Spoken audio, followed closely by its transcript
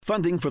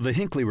Funding for the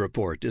Hinckley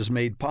Report is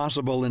made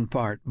possible in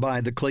part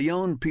by the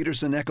Cleone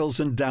Peterson Eccles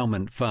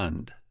Endowment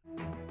Fund.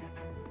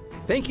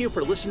 Thank you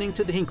for listening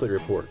to the Hinckley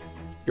Report,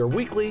 your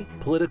weekly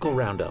political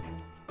roundup.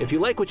 If you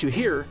like what you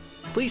hear,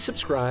 please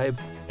subscribe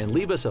and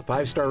leave us a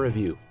 5-star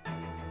review.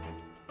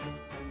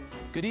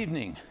 Good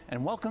evening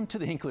and welcome to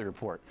the Hinckley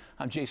Report.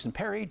 I'm Jason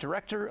Perry,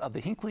 director of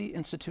the Hinckley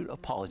Institute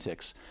of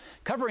Politics.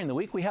 Covering the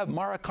week, we have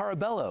Maura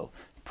Carabello,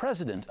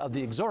 president of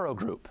the Exoro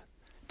Group,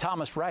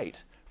 Thomas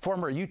Wright,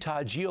 former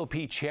Utah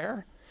GOP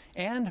chair,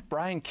 and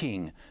Brian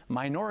King,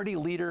 minority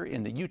leader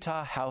in the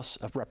Utah House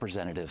of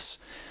Representatives.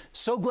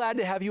 So glad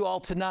to have you all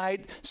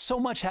tonight. So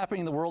much happening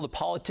in the world of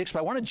politics, but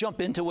I want to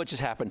jump into what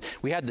just happened.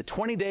 We had the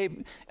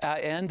 20-day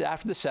end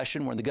after the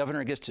session when the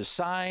governor gets to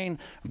sign,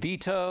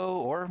 veto,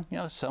 or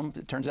some,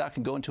 it turns out,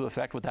 can go into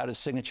effect without his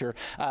signature.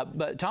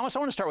 But Thomas, I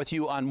want to start with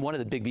you on one of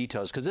the big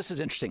vetoes, because this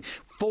is interesting.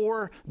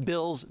 4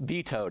 bills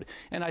vetoed,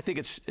 and I think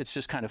it's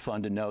just kind of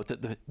fun to note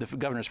that the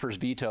governor's first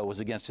veto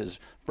was against his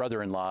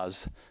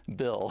brother-in-l's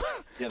bill.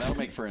 Yeah, that'll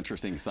make for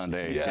interesting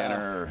Sunday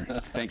dinner, or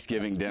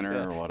Thanksgiving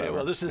dinner, or whatever. Yeah,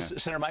 well, this is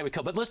Senator Mike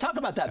McCall. But let's talk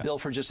about that bill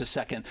for just a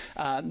second.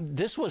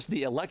 This was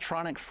the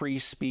Electronic Free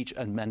Speech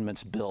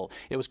Amendments bill.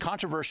 It was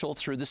controversial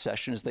through the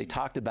session as they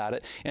talked about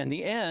it. And in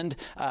the end,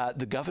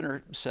 the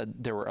governor said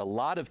there were a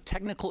lot of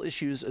technical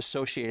issues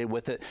associated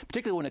with it,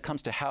 particularly when it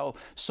comes to how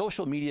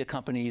social media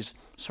companies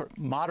sort of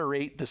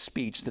moderate the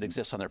speech that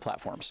exists on their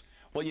platforms.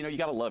 Well, you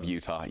got to love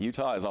Utah.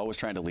 Utah is always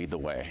trying to lead the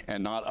way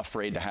and not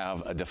afraid to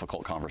have a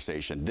difficult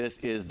conversation. This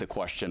is the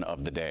question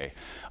of the day.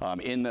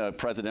 In the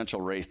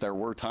presidential race, there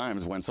were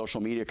times when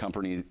social media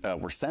companies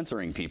were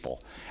censoring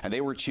people, and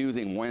they were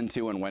choosing when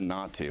to and when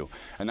not to,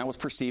 and that was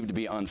perceived to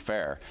be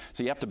unfair.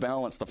 So you have to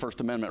balance the First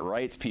Amendment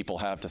rights people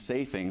have to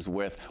say things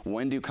with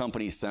when do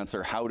companies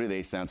censor, how do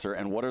they censor,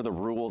 and what are the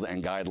rules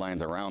and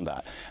guidelines around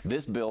that.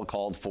 This bill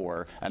called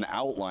for an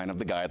outline of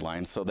the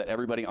guidelines so that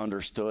everybody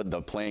understood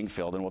the playing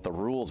field and what the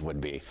rules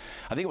would be.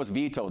 I think it was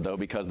vetoed, though,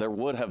 because there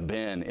would have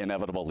been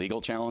inevitable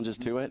legal challenges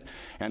to it.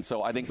 And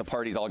so I think the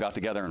parties all got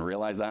together and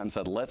realized that and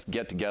said, let's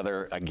get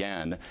together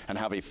again and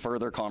have a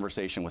further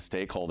conversation with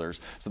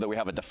stakeholders so that we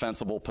have a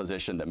defensible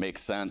position that makes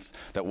sense,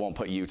 that won't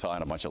put Utah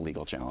in a bunch of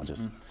legal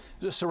challenges.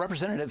 So,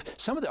 Representative,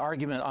 some of the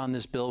argument on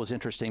this bill was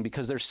interesting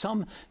because there's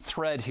some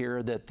thread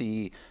here that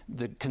the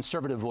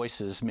conservative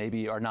voices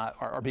maybe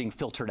are being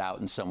filtered out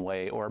in some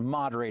way or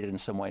moderated in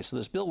some way. So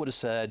this bill would have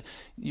said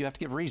you have to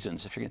give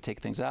reasons. If you're going to take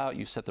things out,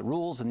 you set the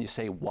rules and you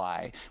say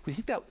why. We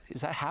think is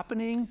that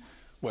happening?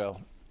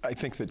 Well, I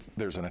think that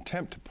there's an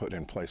attempt to put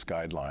in place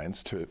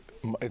guidelines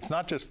it's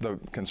not just the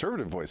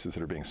conservative voices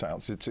that are being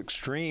silenced, it's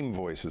extreme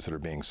voices that are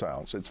being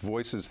silenced. It's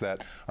voices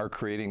that are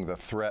creating the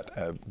threat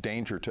of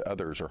danger to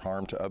others or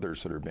harm to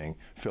others that are being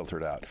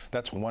filtered out.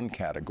 That's one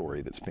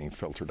category that's being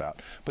filtered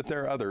out. But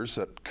there are others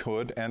that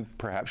could and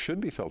perhaps should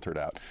be filtered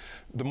out.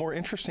 The more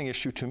interesting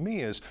issue to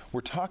me is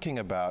we're talking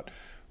about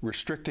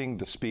restricting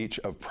the speech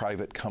of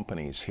private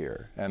companies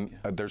here. And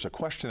there's a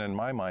question in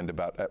my mind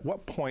about at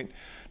what point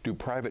do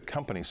private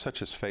companies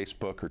such as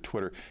Facebook or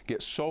Twitter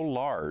get so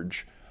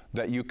large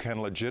that you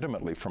can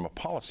legitimately, from a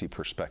policy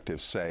perspective,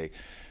 say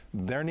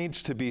there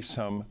needs to be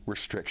some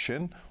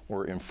restriction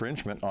or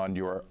infringement on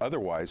your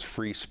otherwise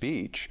free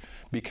speech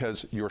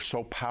because you're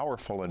so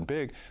powerful and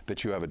big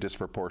that you have a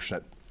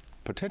disproportionate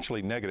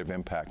potentially negative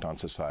impact on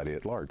society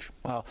at large.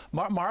 Well,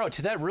 Mauro,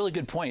 to that really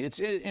good point, it's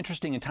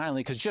interesting and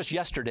timely because just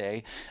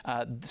yesterday,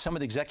 some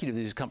of the executives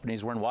of these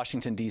companies were in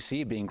Washington,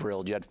 D.C. being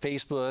grilled. You had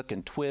Facebook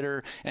and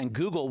Twitter and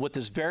Google with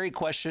this very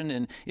question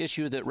and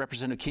issue that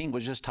Representative King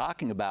was just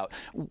talking about.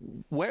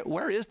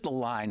 Where is the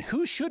line?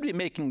 Who should be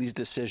making these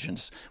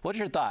decisions? What's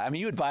your thought? I mean,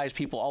 you advise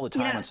people all the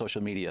time on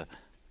social media.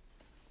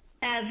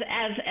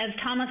 As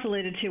Thomas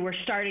alluded to, we're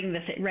starting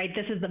this, right?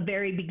 This is the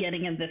very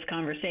beginning of this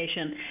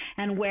conversation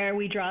and where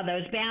we draw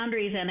those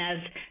boundaries. And as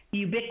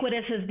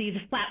ubiquitous as these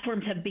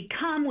platforms have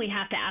become, we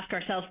have to ask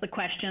ourselves the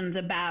questions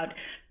about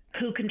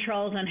who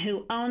controls and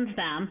who owns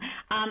them.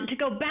 To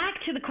go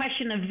back to the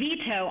question of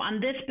veto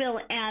on this bill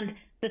and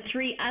the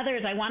 3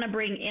 others, I want to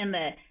bring in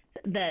the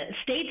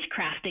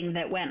statecrafting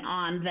that went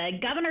on. The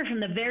governor from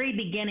the very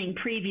beginning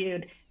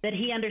previewed that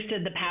he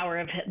understood the power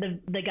of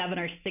the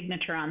governor's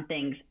signature on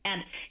things,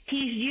 and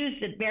he's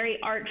used it very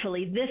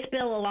artfully. This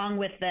bill, along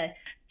with the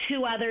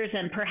 2 others,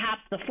 and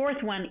perhaps the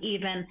 4th one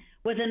even,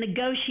 was a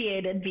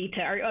negotiated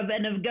veto, or a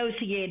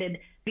negotiated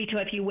veto,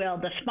 if you will.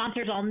 The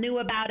sponsors all knew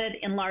about it.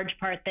 In large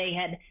part, they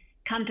had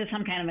come to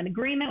some kind of an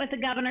agreement with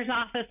the governor's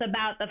office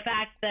about the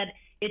fact that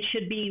it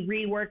should be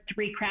reworked,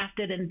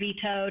 recrafted, and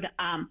vetoed.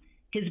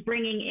 His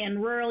bringing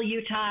in rural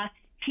Utah,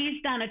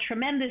 he's done a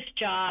tremendous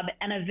job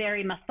and a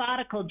very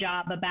methodical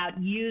job about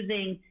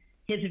using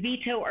his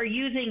veto or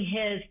using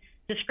his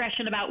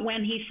discretion about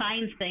when he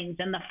signs things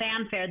and the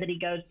fanfare that he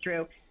goes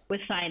through with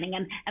signing.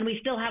 And we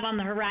still have on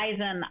the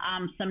horizon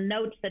some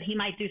notes that he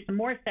might do some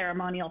more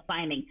ceremonial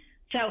signing.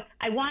 So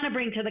I want to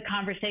bring to the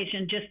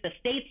conversation just the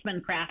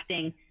statesman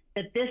crafting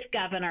that this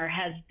governor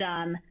has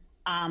done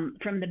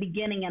from the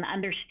beginning and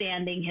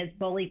understanding his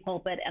bully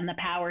pulpit and the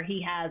power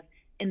he has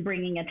in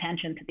bringing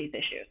attention to these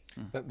issues.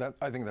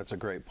 I think that's a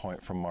great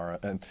point from Maura.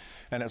 And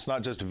it's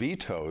not just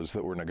vetoes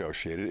that were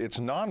negotiated, it's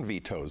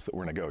non-vetoes that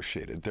were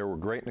negotiated. There were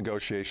great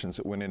negotiations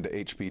that went into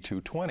HB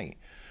 220,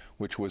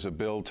 which was a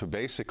bill to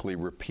basically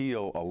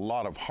repeal a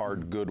lot of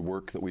hard, good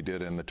work that we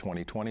did in the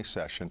 2020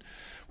 session.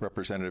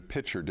 Representative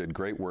Pitcher did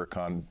great work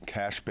on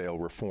cash bail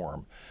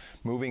reform,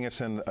 moving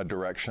us in a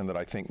direction that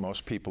I think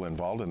most people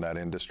involved in that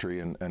industry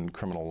and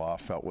criminal law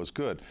felt was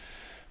good.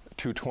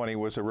 220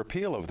 was a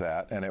repeal of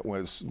that, and it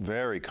was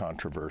very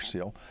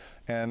controversial.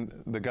 And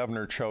the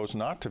governor chose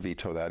not to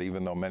veto that,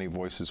 even though many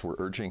voices were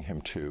urging him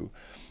to,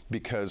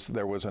 because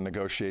there was a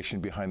negotiation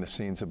behind the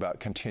scenes about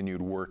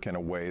continued work in a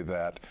way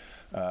that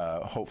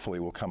hopefully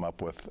will come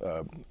up with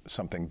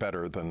something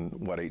better than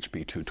what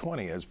HB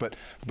 220 is. But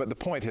the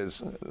point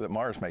is that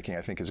Maura's making,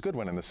 I think, is a good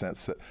one in the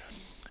sense that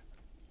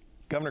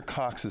Governor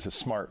Cox is a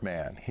smart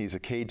man. He's a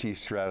cagey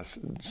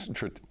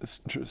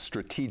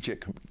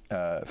strategic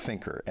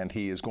thinker, and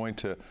he is going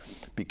to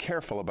be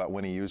careful about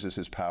when he uses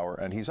his power,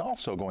 and he's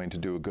also going to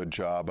do a good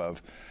job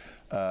of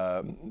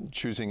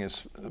choosing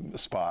his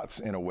spots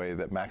in a way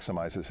that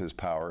maximizes his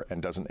power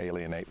and doesn't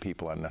alienate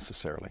people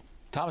unnecessarily.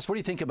 Thomas, what do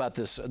you think about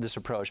this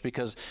approach?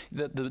 Because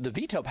the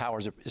veto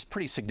powers is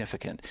pretty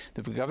significant.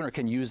 The governor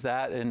can use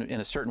that in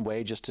a certain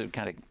way just to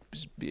kind of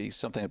be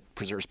something that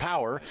preserves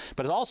power.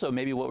 But it's also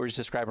maybe what we're just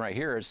describing right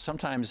here is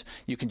sometimes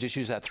you can just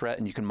use that threat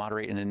and you can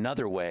moderate in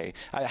another way.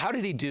 How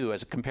did he do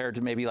as compared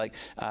to maybe like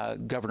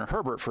Governor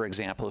Herbert, for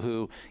example,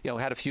 who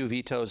had a few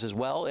vetoes as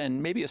well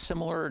and maybe a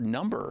similar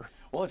number?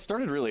 Well, it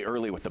started really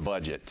early with the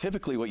budget.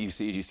 Typically what you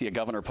see is you see a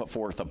governor put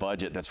forth a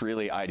budget that's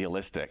really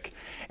idealistic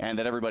and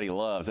that everybody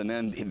loves, and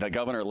then the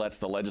governor lets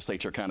the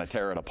legislature kind of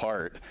tear it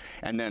apart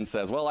and then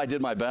says, well, I did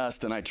my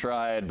best and I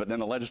tried, but then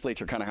the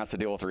legislature kind of has to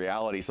deal with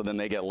reality, so then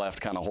they get left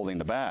kind of holding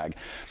the bag.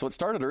 So it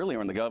started earlier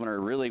when the governor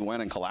really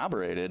went and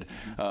collaborated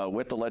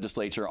with the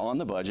legislature on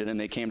the budget, and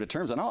they came to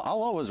terms. And I'll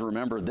always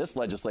remember this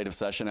legislative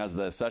session as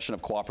the session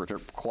of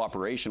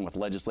cooperation with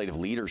legislative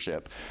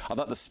leadership. I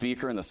thought the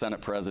Speaker and the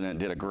Senate President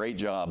did a great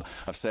job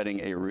of setting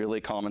a really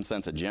common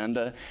sense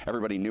agenda.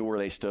 Everybody knew where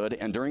they stood.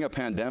 And during a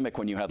pandemic,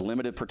 when you had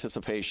limited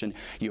participation,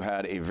 you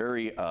had a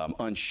very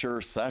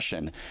unsure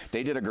session.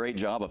 They did a great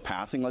job of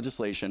passing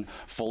legislation,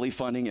 fully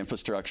funding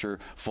infrastructure,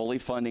 fully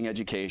funding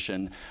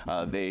education.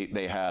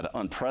 They had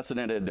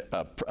unprecedented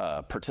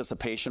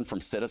participation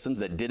from citizens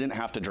that didn't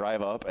have to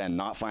drive up and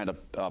not find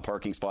a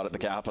parking spot at the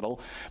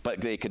Capitol, but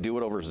they could do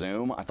it over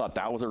Zoom. I thought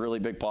that was a really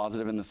big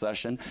positive in the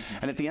session.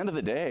 And at the end of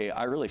the day,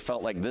 I really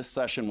felt like this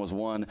session was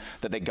one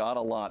that they got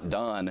a lot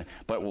done,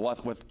 but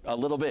with a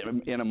little bit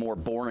in a more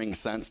boring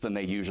sense than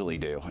they usually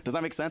do. Does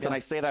that make sense? Yeah. And I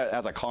say that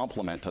as a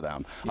compliment to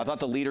them. Yeah. I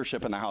thought the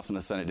leadership in the House and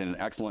the Senate did an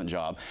excellent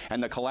job,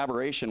 and the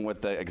collaboration with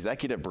the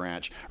executive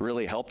branch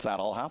really helped that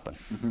all happen.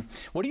 Mm-hmm.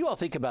 What do you all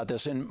think about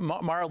this? And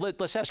Maura,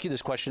 let's ask you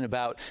this question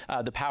about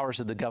the powers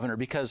of the governor,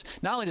 because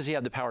not only does he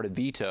have the power to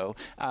veto,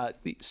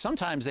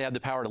 sometimes they have the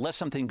power to let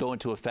something go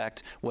into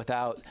effect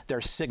without their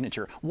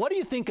signature. What do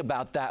you think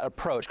about that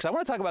approach? Because I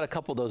want to talk about a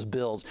couple of those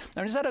bills. I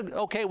mean, is that an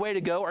okay way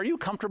to go? Are you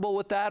comfortable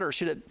with that, or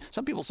should it?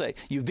 Some people say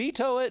you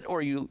veto it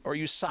or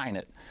you sign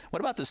it. What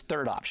about this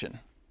third option?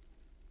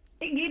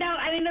 I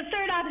mean, the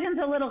third option's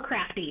a little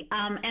crafty,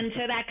 and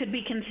so that could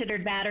be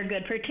considered bad or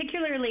good.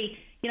 Particularly,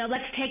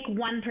 let's take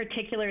one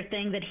particular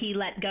thing that he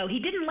let go. He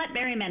didn't let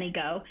very many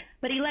go,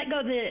 but he let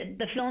go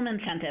the film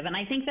incentive, and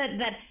I think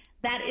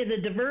that is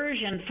a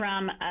diversion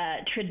from a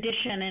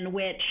tradition in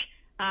which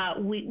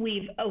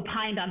we've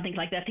opined on things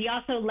like this. He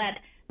also let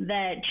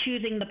the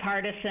choosing the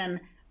partisan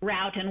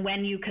route and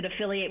when you could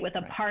affiliate with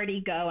a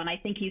party go, and I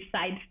think he's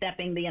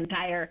sidestepping the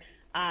entire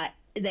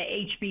the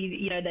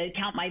HB, the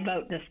count my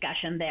vote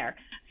discussion there.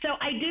 So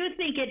I do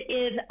think it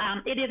is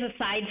a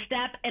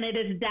sidestep, and it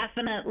is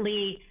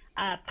definitely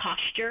a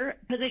posture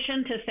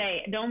position to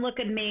say, don't look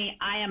at me,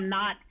 I am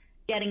not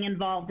getting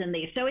involved in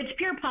these. So it's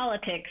pure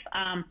politics.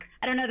 I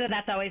don't know that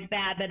that's always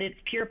bad, but it's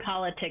pure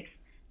politics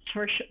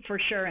for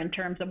sure in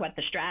terms of what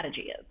the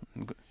strategy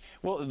is.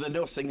 Well, the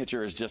no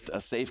signature is just a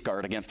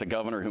safeguard against a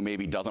governor who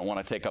maybe doesn't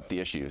want to take up the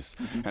issues.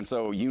 Mm-hmm. And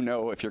so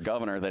if you're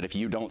governor, that if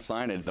you don't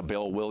sign it, the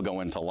bill will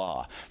go into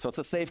law. So it's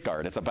a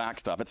safeguard. It's a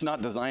backstop. It's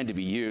not designed to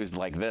be used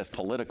like this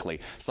politically.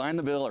 Sign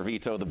the bill or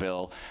veto the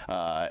bill.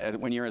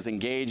 When you're as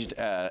engaged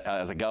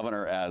as a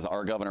governor as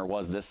our governor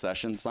was this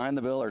session, sign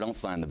the bill or don't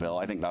sign the bill.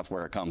 I think that's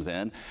where it comes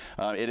in.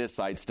 It is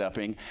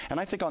sidestepping. And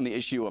I think on the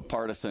issue of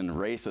partisan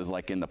races,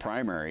 like in the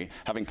primary,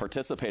 having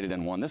participated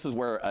in one, this is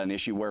where an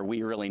issue where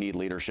we really need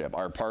leadership.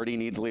 Our party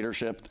needs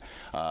leadership.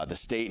 The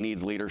state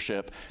needs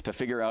leadership to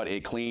figure out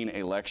a clean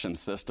election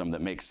system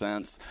that makes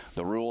sense.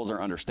 The rules are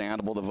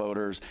understandable to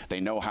voters. They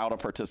know how to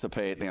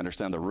participate. They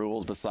understand the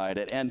rules beside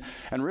it. And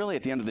really,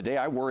 at the end of the day,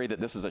 I worry that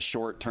this is a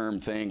short-term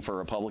thing for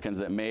Republicans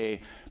that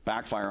may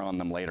backfire on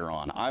them later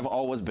on. I've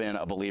always been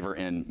a believer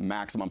in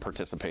maximum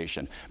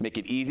participation. Make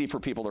it easy for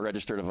people to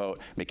register to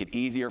vote. Make it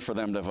easier for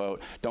them to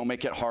vote. Don't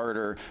make it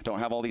harder. Don't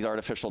have all these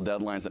artificial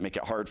deadlines that make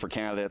it hard for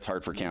candidates,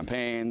 hard for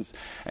campaigns.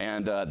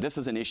 And this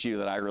is an issue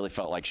that I really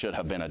felt like should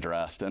have been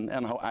addressed, and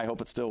I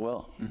hope it still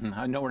will.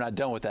 I know we're not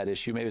done with that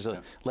issue. Maybe as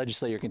a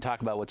legislator can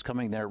talk about what's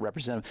coming there,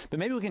 Representative. But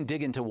maybe we can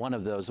dig into one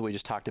of those that we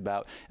just talked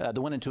about that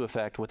went into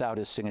effect without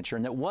his signature,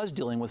 and that was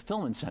dealing with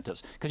film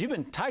incentives. Because you've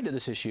been tied to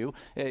this issue.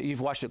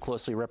 You've watched it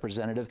closely,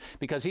 Representative,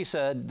 because he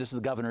said, this is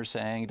the governor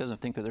saying, he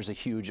doesn't think that there's a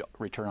huge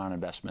return on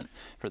investment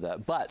for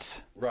that.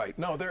 But right,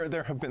 no,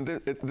 there have been.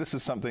 This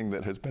is something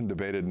that has been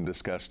debated and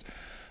discussed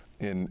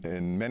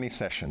in many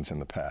sessions in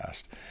the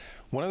past.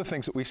 One of the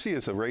things that we see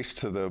is a race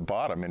to the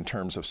bottom in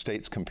terms of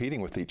states competing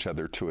with each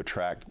other to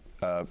attract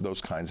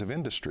those kinds of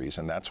industries,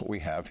 and that's what we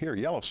have here.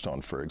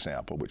 Yellowstone, for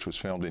example, which was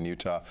filmed in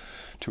Utah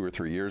 2 or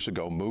 3 years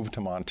ago, moved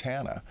to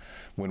Montana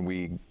when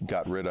we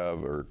got rid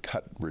of or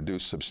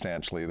reduced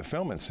substantially the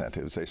film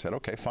incentives. They said,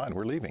 okay, fine,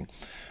 we're leaving.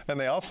 And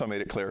they also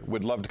made it clear,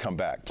 we'd love to come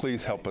back.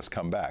 Please help us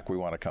come back. We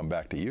want to come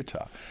back to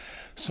Utah.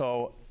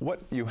 So what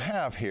you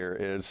have here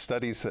is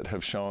studies that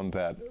have shown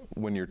that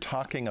when you're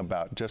talking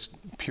about just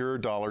pure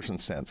dollars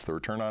and cents, the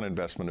return on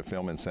investment of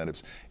film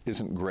incentives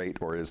isn't great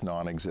or is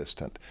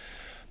non-existent.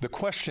 The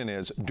question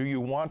is, do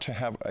you want to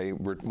have a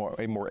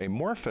more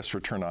amorphous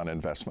return on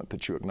investment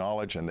that you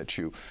acknowledge and that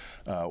you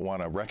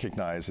want to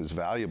recognize as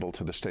valuable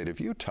to the state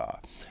of Utah?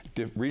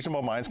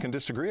 Reasonable minds can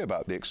disagree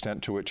about the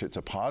extent to which it's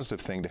a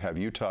positive thing to have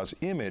Utah's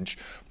image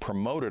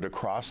promoted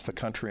across the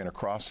country and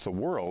across the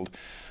world,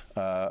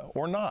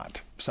 or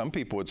not. Some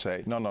people would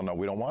say, no,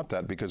 we don't want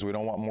that because we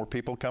don't want more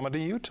people coming to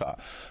Utah.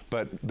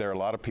 But there are a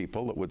lot of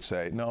people that would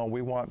say, no,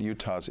 we want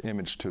Utah's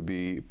image to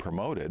be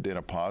promoted in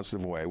a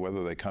positive way,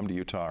 whether they come to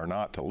Utah or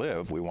not to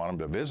live. We want them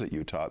to visit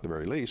Utah at the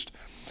very least.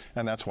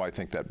 And that's why I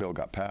think that bill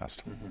got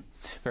passed.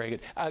 Very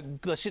good.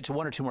 Let's get to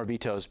one or two more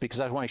vetoes,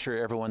 because I want to make sure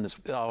everyone,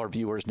 all our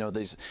viewers, know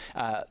these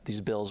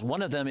bills.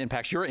 One of them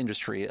impacts your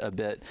industry a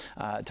bit,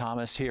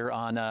 Thomas, here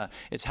on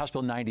it's House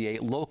Bill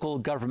 98, Local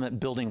Government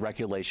Building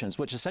Regulations,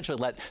 which essentially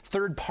let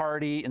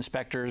third-party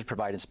inspectors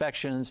provide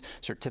inspections,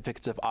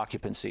 certificates of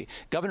occupancy.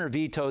 Governor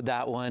vetoed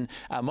that one,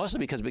 mostly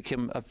because it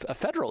became a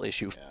federal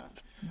issue.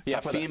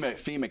 Yeah,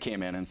 FEMA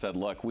came in and said,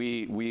 look,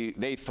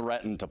 they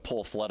threatened to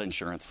pull flood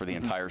insurance for the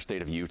entire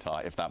state of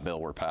Utah if that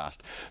bill were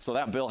passed. So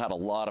that bill had a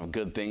lot of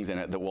good things in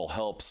it that will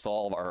help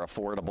solve our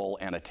affordable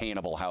and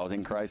attainable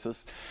housing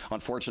crisis.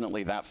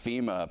 Unfortunately, that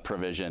FEMA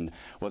provision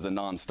was a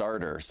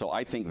non-starter. So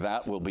I think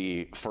that will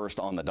be first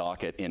on the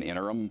docket in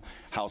interim,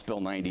 House Bill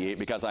 98,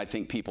 because I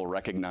think people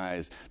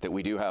recognize that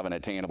we do have an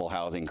attainable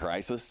housing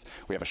crisis.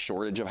 We have a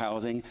shortage of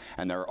housing,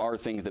 and there are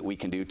things that we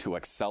can do to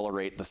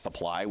accelerate the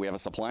supply. We have a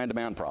supply and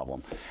demand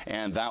problem.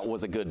 And that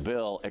was a good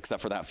bill,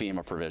 except for that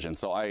FEMA provision.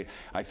 So I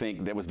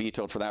think that was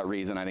vetoed for that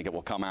reason. I think it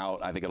will come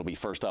out. I think it'll be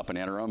first up in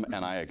interim,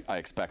 and I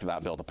expect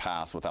that bill to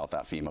pass without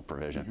that FEMA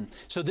provision.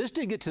 So this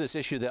did get to this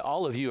issue that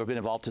all of you have been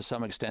involved to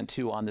some extent,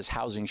 too, on this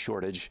housing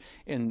shortage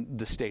in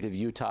the state of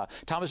Utah.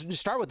 Thomas,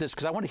 just start with this,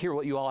 because I want to hear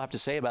what you all have to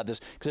say about this,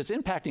 because it's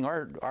impacting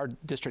our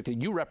district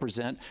that you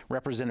represent,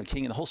 Representative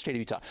King, and the whole state of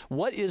Utah.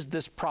 What is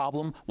this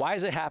problem? Why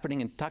is it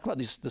happening? And talk about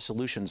the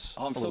solutions.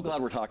 I'm so glad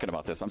we're talking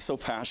about this. I'm so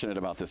passionate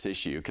about this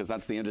issue, because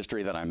that's the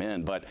industry that I'm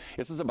in. But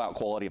this is about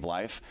quality of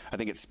life. I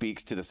think it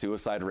speaks to the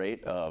suicide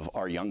rate of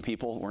our young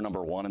people. We're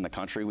 #1 in the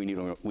country. We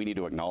need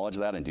to acknowledge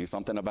that and do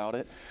something about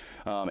it.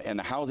 And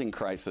the housing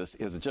crisis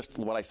is just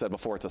what I said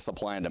before. It's a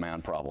supply and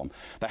demand problem.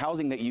 The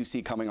housing that you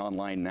see coming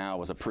online now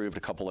was approved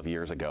a couple of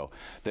years ago.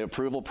 The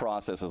approval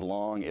process is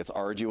long, it's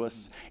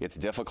arduous, it's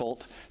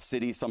difficult.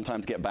 Cities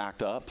sometimes get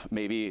backed up,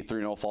 maybe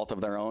through no fault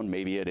of their own.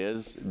 Maybe it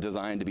is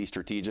designed to be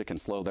strategic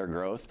and slow their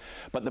growth.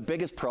 But the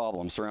biggest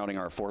problem surrounding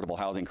our affordable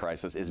housing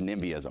crisis is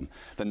NIMBYism,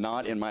 the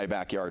not in my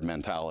backyard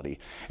mentality.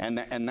 And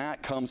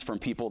that comes from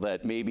people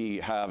that maybe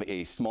have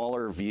a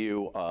smaller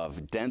view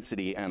of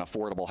density and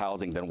affordable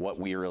housing than what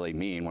we really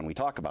mean when we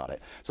talk about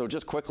it. So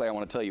just quickly, I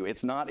want to tell you,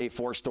 it's not a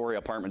 4-story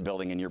apartment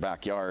building in your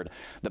backyard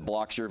that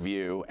blocks your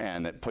view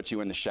and that puts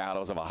you in the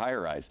shadows of a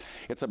high-rise.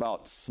 It's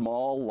about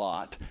small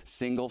lot,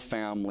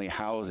 single-family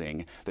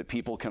housing that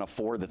people can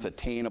afford, that's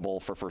attainable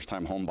for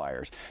first-time home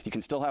buyers. You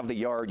can still have the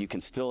yard, you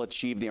can still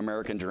achieve the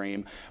American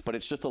dream, but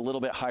it's just a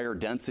little bit higher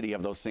density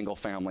of those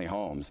single-family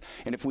homes.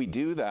 And if we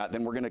do that,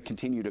 then we're going to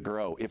continue to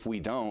grow. If we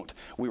don't,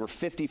 we were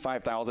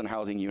 55,000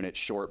 housing units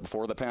short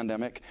before the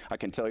pandemic. I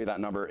can tell you that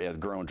number has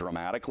grown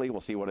dramatically. We'll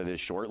see what it is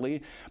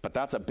shortly. But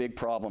that's a big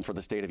problem for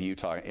the state of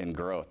Utah in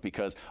growth,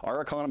 because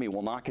our economy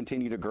will not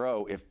continue to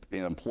grow if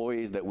the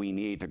employees that we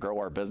need to grow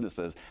our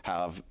businesses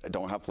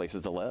don't have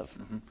places to live.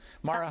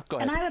 Maura, go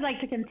ahead. And I would like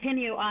to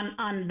continue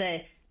on the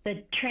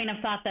train of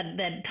thought that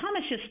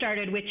Thomas just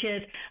started, which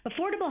is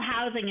affordable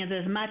housing is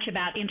as much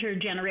about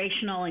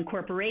intergenerational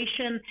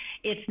incorporation.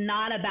 It's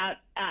not about,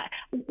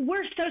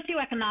 we're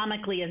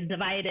socioeconomically as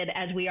divided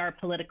as we are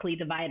politically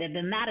divided,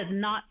 and that has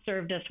not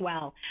served us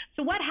well.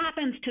 So what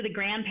happens to the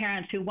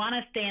grandparents who want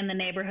to stay in the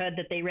neighborhood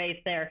that they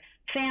raised their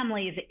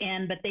families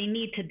in, but they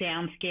need to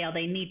downscale?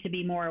 They need to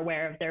be more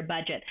aware of their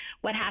budget.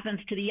 What happens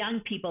to the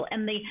young people?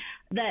 And the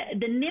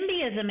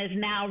NIMBYism is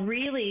now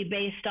really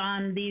based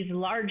on these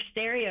large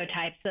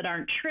stereotypes that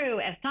aren't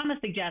true. As Thomas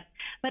suggests,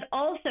 but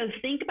also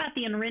think about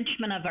the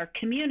enrichment of our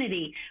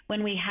community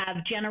when we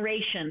have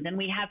generations and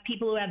we have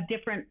people who have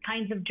different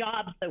kinds of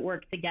jobs that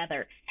work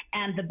together,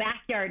 and the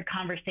backyard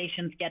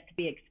conversations get to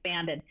be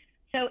expanded.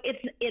 So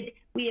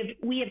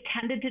we have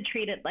tended to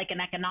treat it like an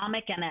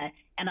economic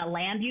and a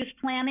land use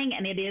planning,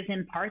 and it is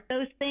in part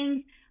those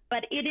things,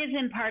 but it is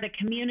in part a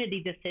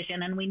community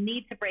decision, and we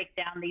need to break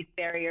down these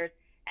barriers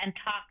and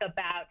talk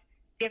about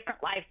different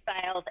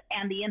lifestyles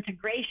and the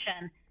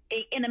integration.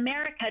 In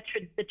America,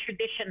 the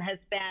tradition has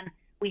been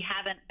we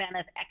haven't been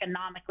as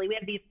economically. We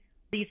have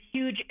these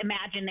huge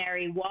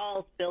imaginary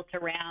walls built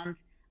around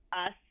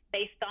us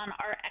based on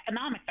our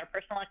economics, our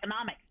personal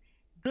economics.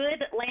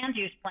 Good land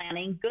use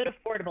planning, good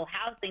affordable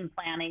housing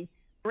planning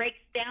breaks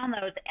down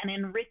those and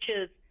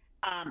enriches.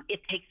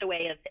 It takes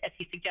away, as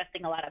he's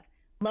suggesting, a lot of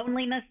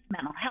loneliness,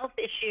 mental health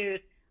issues,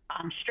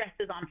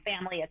 stresses on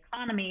family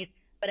economies,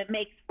 but it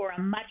makes for a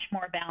much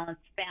more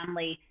balanced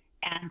family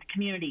and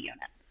community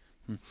unit.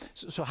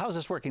 So how is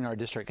this working in our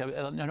district? I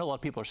know a lot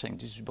of people are saying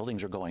these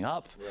buildings are going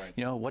up. Right.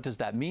 You know, what does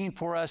that mean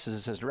for us?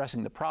 Is this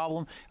addressing the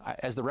problem?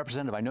 As the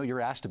representative, I know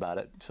you're asked about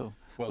it. So,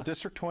 well,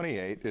 District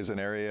 28 is an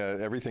area,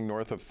 everything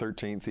north of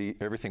 13th,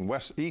 everything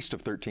east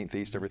of 13th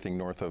East, everything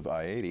north of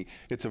I-80.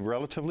 It's a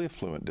relatively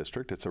affluent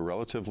district. It's a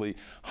relatively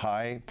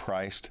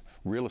high-priced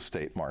real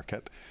estate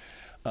market,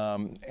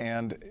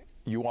 and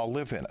you all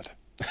live in it.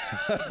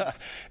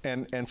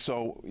 and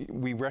so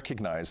we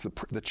recognize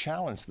the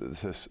challenge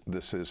that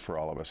this is for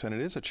all of us, and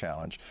it is a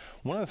challenge.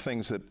 One of the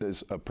things that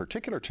is a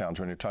particular challenge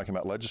when you're talking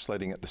about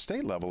legislating at the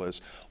state level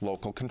is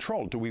local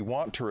control. Do we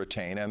want to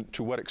retain, and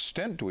to what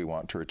extent do we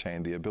want to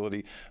retain, the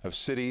ability of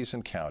cities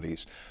and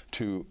counties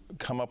to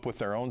come up with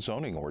their own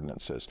zoning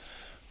ordinances?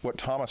 What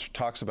Thomas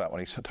talks about when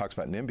he talks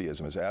about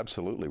NIMBYism is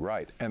absolutely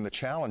right. And the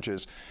challenge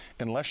is,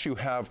 unless you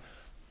have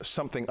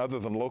something other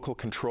than local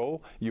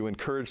control, you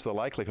encourage the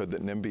likelihood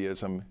that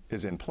NIMBYism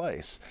is in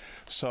place.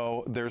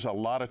 So there's a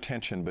lot of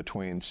tension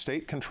between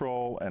state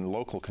control and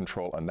local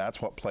control, and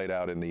that's what played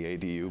out in the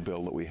ADU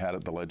bill that we had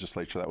at the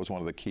legislature. That was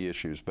one of the key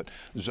issues. But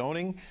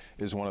zoning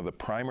is one of the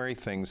primary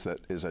things that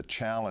is a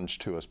challenge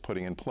to us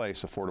putting in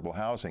place affordable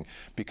housing,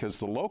 because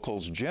the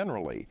locals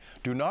generally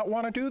do not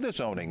want to do the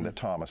zoning that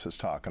Thomas is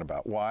talking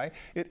about. Why?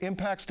 It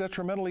impacts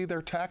detrimentally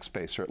their tax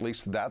base, or at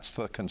least that's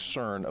the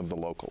concern of the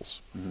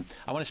locals.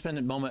 I want to spend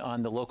a moment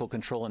on the local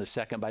control in a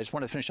second, but I just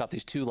want to finish off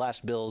these two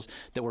last bills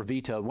that were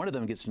vetoed. One of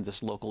them gets into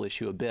this local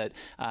issue a bit.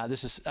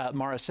 This is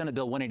Maura, Senate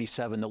Bill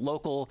 187, the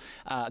local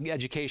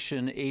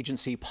education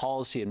agency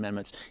policy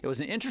amendments. It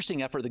was an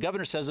interesting effort. The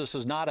governor says this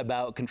is not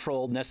about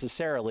control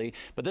necessarily,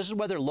 but this is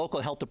whether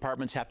local health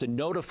departments have to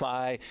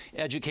notify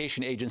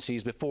education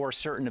agencies before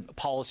certain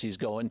policies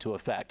go into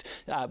effect.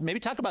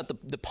 Maybe talk about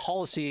the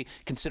policy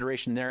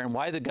consideration there and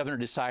why the governor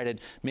decided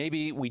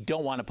maybe we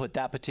don't want to put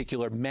that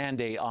particular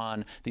mandate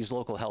on these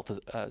local health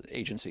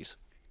agencies.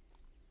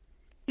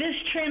 This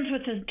trends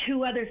with the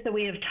two others that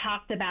we have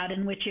talked about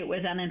in which it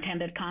was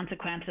unintended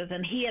consequences,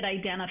 and he had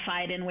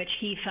identified in which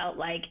he felt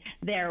like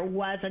there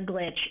was a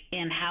glitch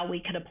in how we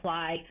could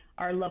apply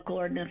our local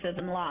ordinances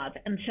and laws.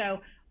 And so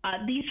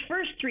these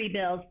first three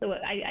bills,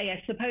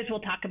 I suppose we'll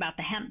talk about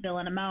the hemp bill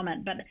in a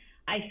moment, but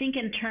I think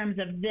in terms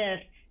of this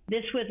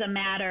was a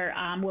matter,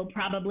 will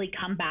probably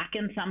come back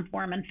in some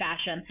form and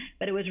fashion,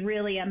 but it was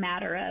really a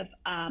matter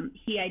of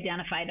he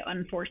identified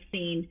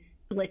unforeseen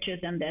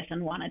glitches in this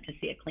and wanted to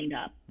see it cleaned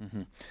up.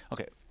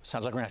 Okay,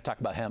 sounds like we're going to have to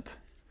talk about hemp.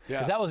 Yeah.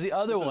 Because that was the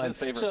other one.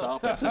 This is his favorite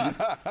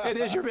topic. It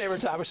is your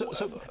favorite topic.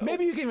 So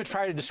maybe you can even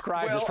try to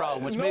describe this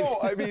problem. Which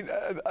I mean,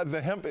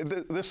 the hemp,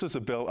 this is a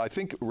bill, I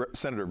think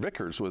Senator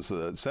Vickers was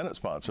the Senate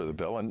sponsor of the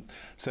bill, and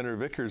Senator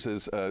Vickers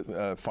is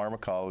a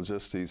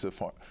pharmacologist. He's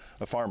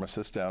a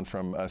pharmacist down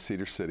from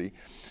Cedar City.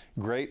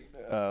 Great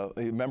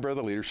member of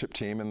the leadership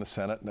team in the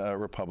Senate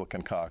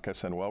Republican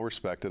caucus, and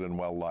well-respected and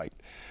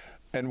well-liked.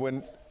 And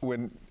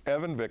when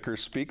Evan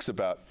Vickers speaks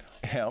about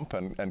hemp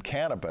and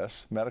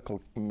cannabis,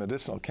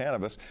 medicinal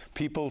cannabis,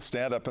 people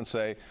stand up and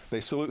say,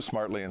 they salute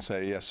smartly and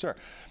say, yes, sir,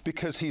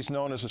 because he's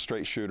known as a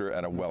straight shooter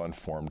and a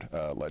well-informed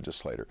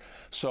legislator.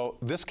 So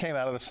this came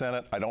out of the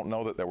Senate. I don't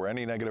know that there were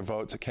any negative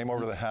votes. It came over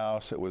to the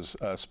House. It was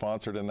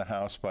sponsored in the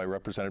House by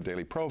Representative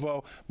Daley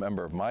Provo,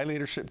 member of my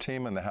leadership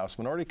team in the House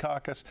Minority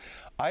Caucus.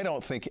 I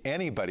don't think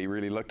anybody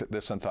really looked at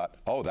this and thought,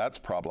 oh, that's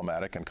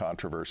problematic and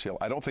controversial.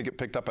 I don't think it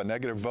picked up a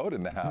negative vote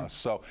in the House.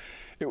 So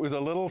it was a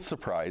little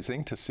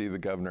surprising to see the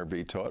governor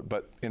veto it,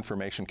 but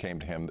information came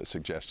to him that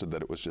suggested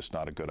that it was just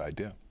not a good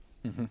idea.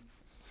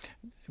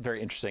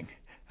 Very interesting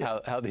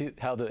how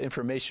the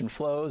information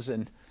flows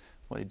and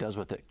what he does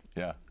with it.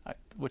 Yeah.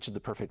 Which is the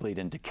perfect lead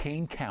into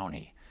Kane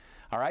County.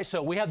 All right,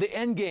 so we have the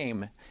end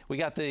game. We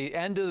got the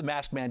end of the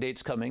mask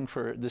mandates coming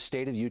for the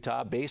state of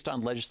Utah based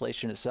on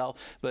legislation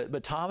itself.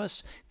 But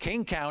Thomas,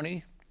 Kane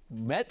County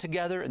met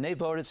together and they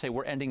voted, say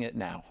we're ending it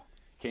now.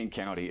 Kane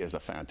County is a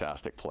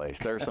fantastic place.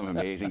 There are some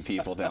amazing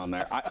people down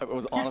there. It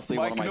was honestly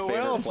one of my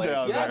favorite places.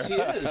 Down there. Yes, he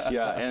is.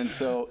 Yeah, and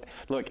so,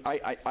 look,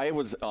 I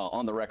was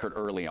on the record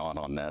early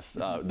on this.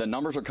 The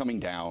numbers are coming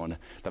down.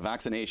 The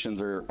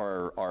vaccinations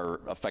are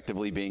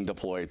effectively being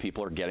deployed.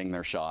 People are getting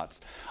their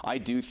shots. I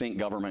do think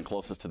government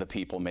closest to the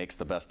people makes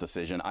the best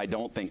decision. I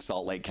don't think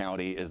Salt Lake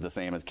County is the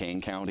same as Kane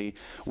County.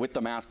 With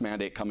the mask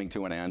mandate coming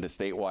to an end, it's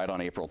statewide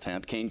on April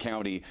 10th. Kane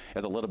County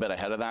is a little bit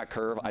ahead of that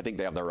curve. I think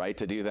they have the right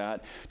to do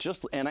that.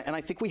 And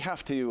I think we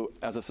have to,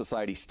 as a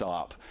society,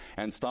 stop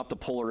the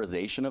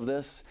polarization of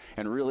this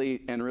and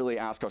really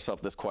ask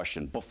ourselves this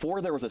question.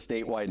 Before there was a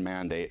statewide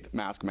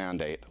mask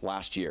mandate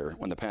last year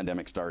when the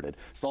pandemic started,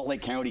 Salt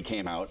Lake County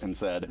came out and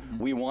said,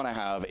 we want to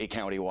have a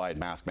countywide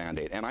mask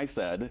mandate. And I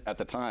said at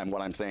the time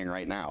what I'm saying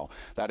right now.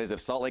 That is,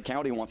 if Salt Lake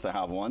County wants to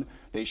have one,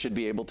 they should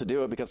be able to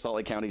do it because Salt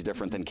Lake County is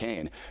different than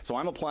Kane. So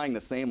I'm applying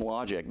the same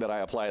logic that I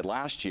applied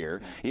last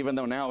year, even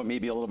though now it may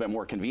be a little bit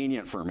more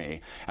convenient for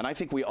me. And I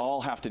think we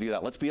all have to do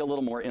that. Let's be a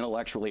little more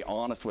intellectually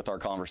honest with our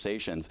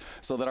conversations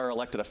so that our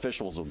elected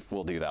officials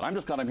will do that. I'm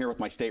just glad I'm here with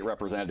my state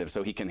representative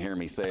so he can hear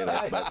me say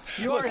this. But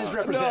you are his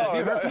representative.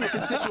 You heard from the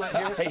constituent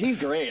here. Hey, he's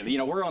great. You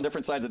know, we're on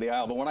different sides of the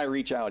aisle, but when I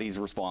reach out, he's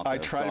responsive. I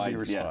try to be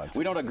responsive. Yeah,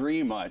 we don't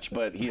agree much,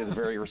 but he is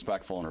very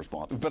respectful and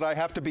responsive. But I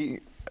have to be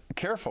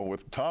careful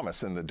with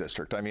Thomas in the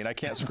district. I mean, I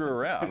can't screw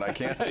around. I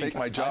can't take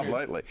my job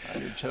lightly.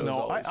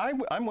 No,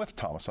 I'm with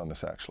Thomas on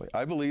this, actually.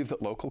 I believe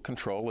that local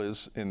control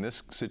is, in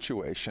this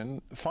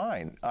situation,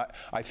 fine.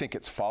 I think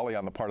it's folly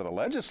on the part of the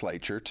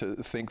legislature to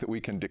think that we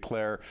can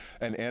declare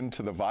an end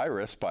to the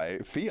virus by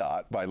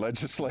fiat, by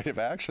legislative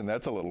action.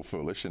 That's a little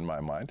foolish in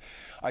my mind.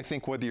 I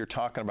think whether you're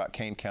talking about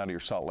Kane County or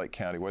Salt Lake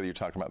County, whether you're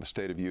talking about the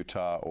state of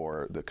Utah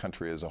or the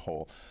country as a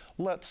whole,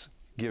 let's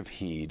give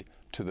heed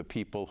to the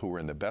people who are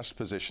in the best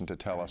position to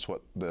tell us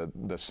what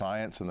the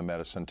science and the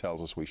medicine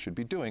tells us we should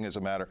be doing as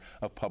a matter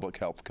of public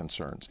health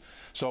concerns.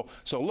 So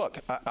look,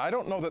 I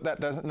don't know that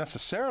doesn't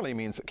necessarily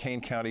means that Kane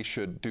County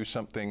should do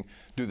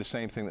the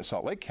same thing that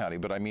Salt Lake County,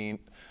 but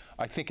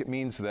I think it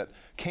means that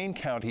Kane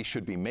County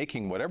should be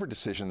making whatever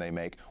decision they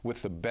make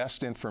with the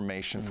best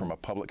information from a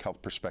public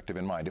health perspective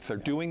in mind. If they're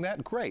doing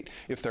that, great.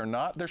 If they're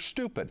not, they're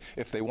stupid.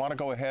 If they want to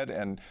go ahead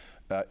and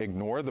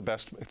ignore the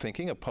best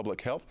thinking of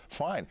public health,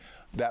 fine.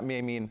 That may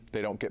mean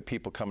they don't get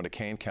people coming to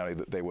Kane County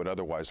that they would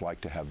otherwise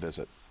like to have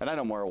visit. And I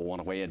know Maura will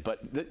want to weigh in, but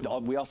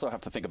we also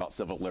have to think about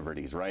civil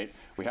liberties, right?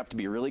 We have to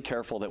be really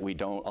careful that we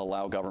don't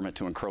allow government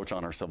to encroach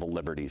on our civil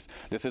liberties.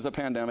 This is a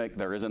pandemic.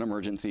 There is an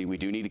emergency. We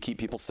do need to keep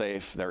people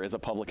safe. There is a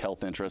public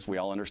health interest. We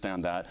all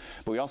understand that.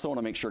 But we also want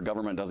to make sure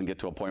government doesn't get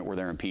to a point where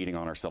they're impeding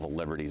on our civil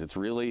liberties. It's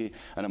really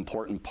an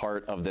important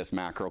part of this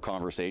macro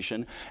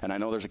conversation. And I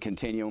know there's a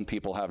continuum.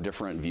 People have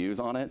different views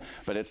on it.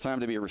 But it's time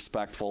to be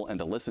respectful and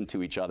to listen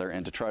to each other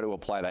and to try to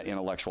apply that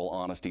intellectual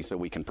honesty so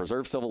we can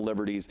preserve civil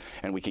liberties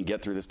and we can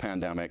get through this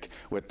pandemic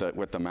with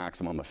the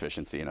maximum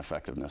efficiency and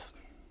effectiveness.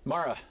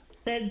 Maura.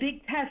 This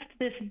big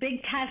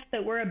test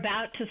that we're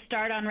about to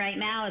start on right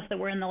now is that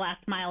we're in the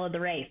last mile of the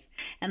race.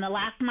 And the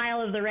last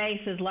mile of the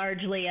race is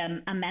largely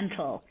a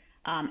mental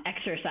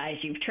exercise.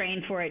 You've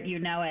trained for it, you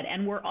know it,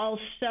 and we're all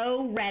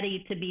so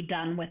ready to be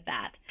done with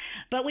that.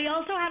 But we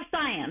also have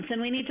science,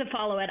 and we need to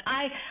follow it.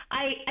 I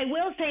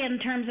will say, in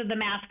terms of the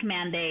mask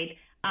mandate,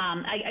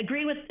 I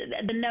agree with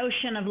the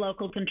notion of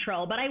local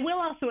control, but I will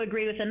also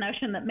agree with the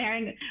notion that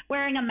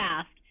wearing a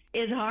mask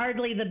is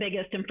hardly the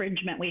biggest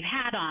infringement we've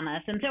had on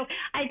us. And so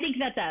I think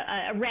that's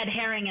a red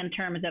herring in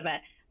terms of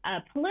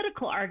a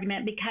political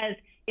argument, because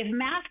if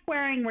mask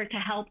wearing were to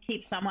help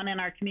keep someone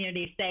in our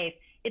community safe,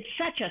 it's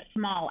such a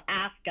small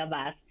ask of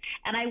us.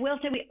 And I will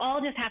say we all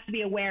just have to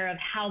be aware of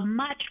how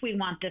much we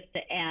want this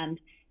to end,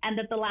 and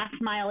that the last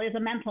mile is a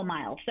mental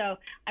mile. So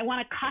I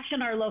want to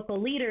caution our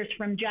local leaders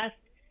from just,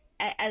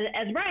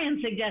 as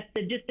Ryan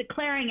suggested, just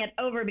declaring it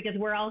over because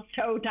we're all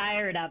so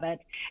tired of it,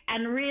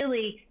 and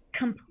really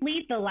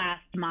complete the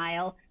last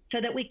mile so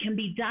that we can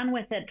be done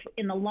with it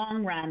in the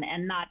long run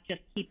and not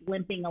just keep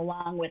limping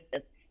along with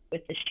this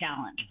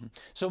challenge.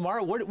 So,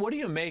 Maura, what do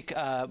you make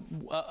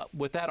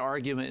with that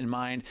argument in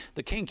mind?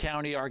 The Kane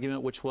County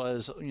argument, which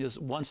was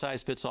one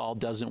size fits all,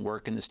 doesn't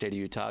work in the state of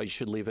Utah. You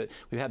should leave it.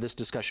 We've had this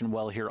discussion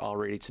well here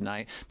already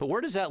tonight. But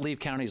where does that leave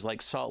counties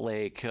like Salt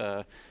Lake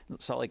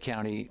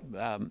County,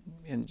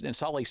 and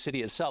Salt Lake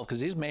City itself? Because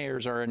these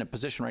mayors are in a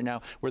position right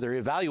now where they're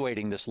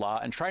evaluating this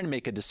law and trying to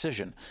make a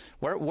decision.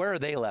 Where are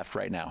they left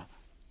right now?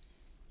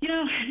 You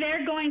know,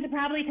 they're going to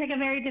probably take a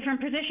very different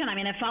position. I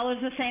mean, it follows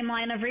the same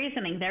line of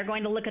reasoning. They're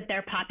going to look at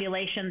their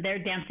population, their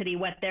density,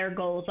 what their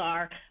goals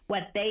are,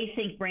 what they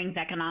think brings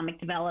economic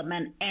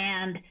development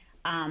and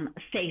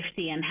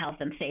safety and health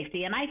and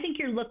safety. And I think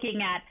you're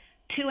looking at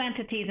two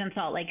entities in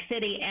Salt Lake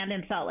City and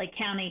in Salt Lake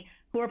County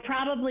who are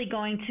probably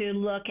going to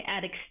look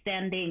at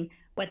extending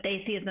what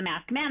they see as the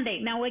mask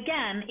mandate. Now,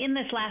 again, in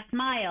this last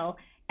mile,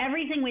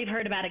 everything we've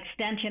heard about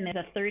extension is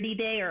a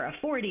 30-day or a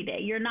 40-day.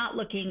 You're not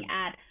looking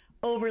at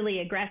overly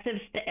aggressive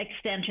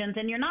extensions,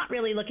 and you're not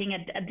really looking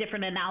at a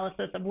different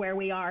analysis of where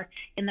we are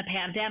in the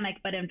pandemic,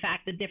 but in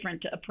fact a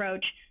different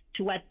approach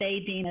to what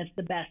they deem as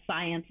the best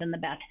science and the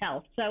best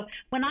health. So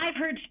when I've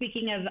heard,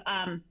 speaking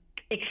of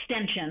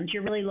extensions,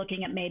 you're really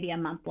looking at maybe a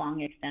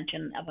month-long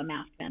extension of a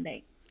mask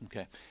mandate.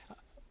 Okay.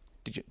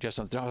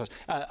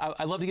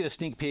 I'd love to get a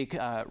sneak peek,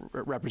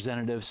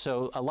 Representative.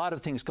 So a lot of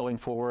things going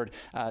forward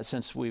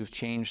since we've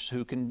changed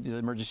who can do the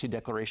emergency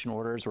declaration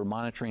orders. We're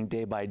monitoring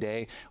day by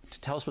day.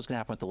 Tell us what's going to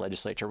happen with the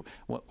legislature.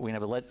 We're going to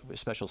have a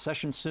special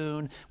session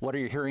soon. What are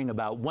you hearing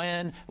about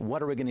when?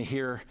 What are we going to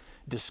hear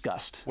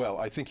discussed? Well,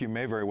 I think you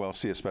may very well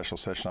see a special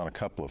session on a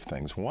couple of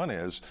things. One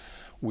is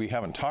we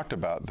haven't talked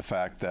about the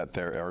fact that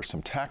there are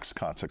some tax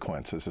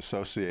consequences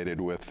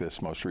associated with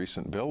this most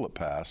recent bill that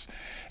passed,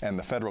 and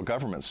the federal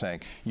government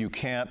saying you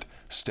can't,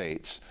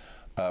 states,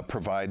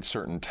 provide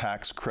certain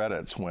tax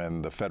credits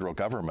when the federal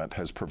government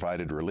has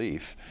provided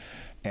relief.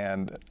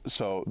 And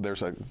so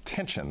there's a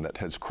tension that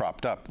has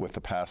cropped up with the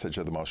passage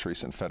of the most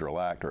recent federal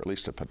act, or at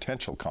least a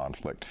potential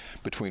conflict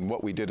between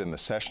what we did in the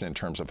session in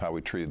terms of how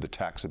we treated the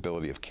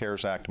taxability of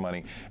CARES Act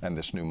money and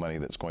this new money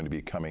that's going to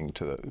be coming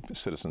to the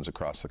citizens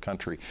across the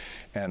country,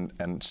 and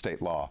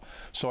state law.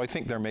 So I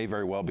think there may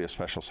very well be a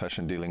special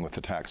session dealing with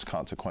the tax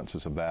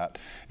consequences of that.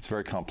 It's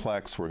very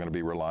complex. We're going to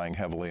be relying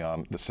heavily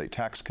on the State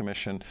Tax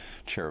Commission,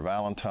 Chair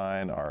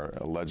Valentine, our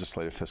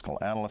Legislative Fiscal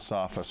Analyst's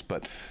Office,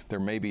 but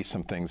there may be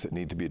some things that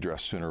need to be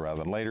addressed sooner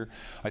rather than later.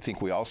 I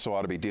think we also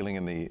ought to be dealing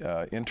in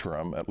the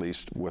interim, at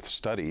least with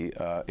study,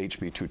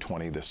 HB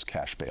 220, this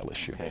cash bail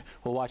issue. Okay.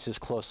 We'll watch this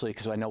closely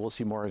because I know we'll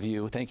see more of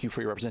you. Thank you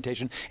for your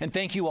representation. And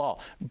thank you all.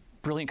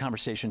 Brilliant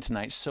conversation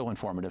tonight. So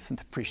informative.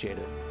 Appreciate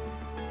it.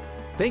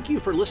 Thank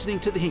you for listening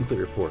to the Hinckley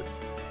Report.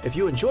 If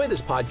you enjoy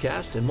this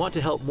podcast and want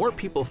to help more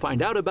people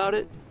find out about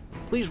it,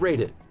 please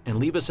rate it and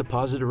leave us a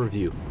positive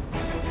review.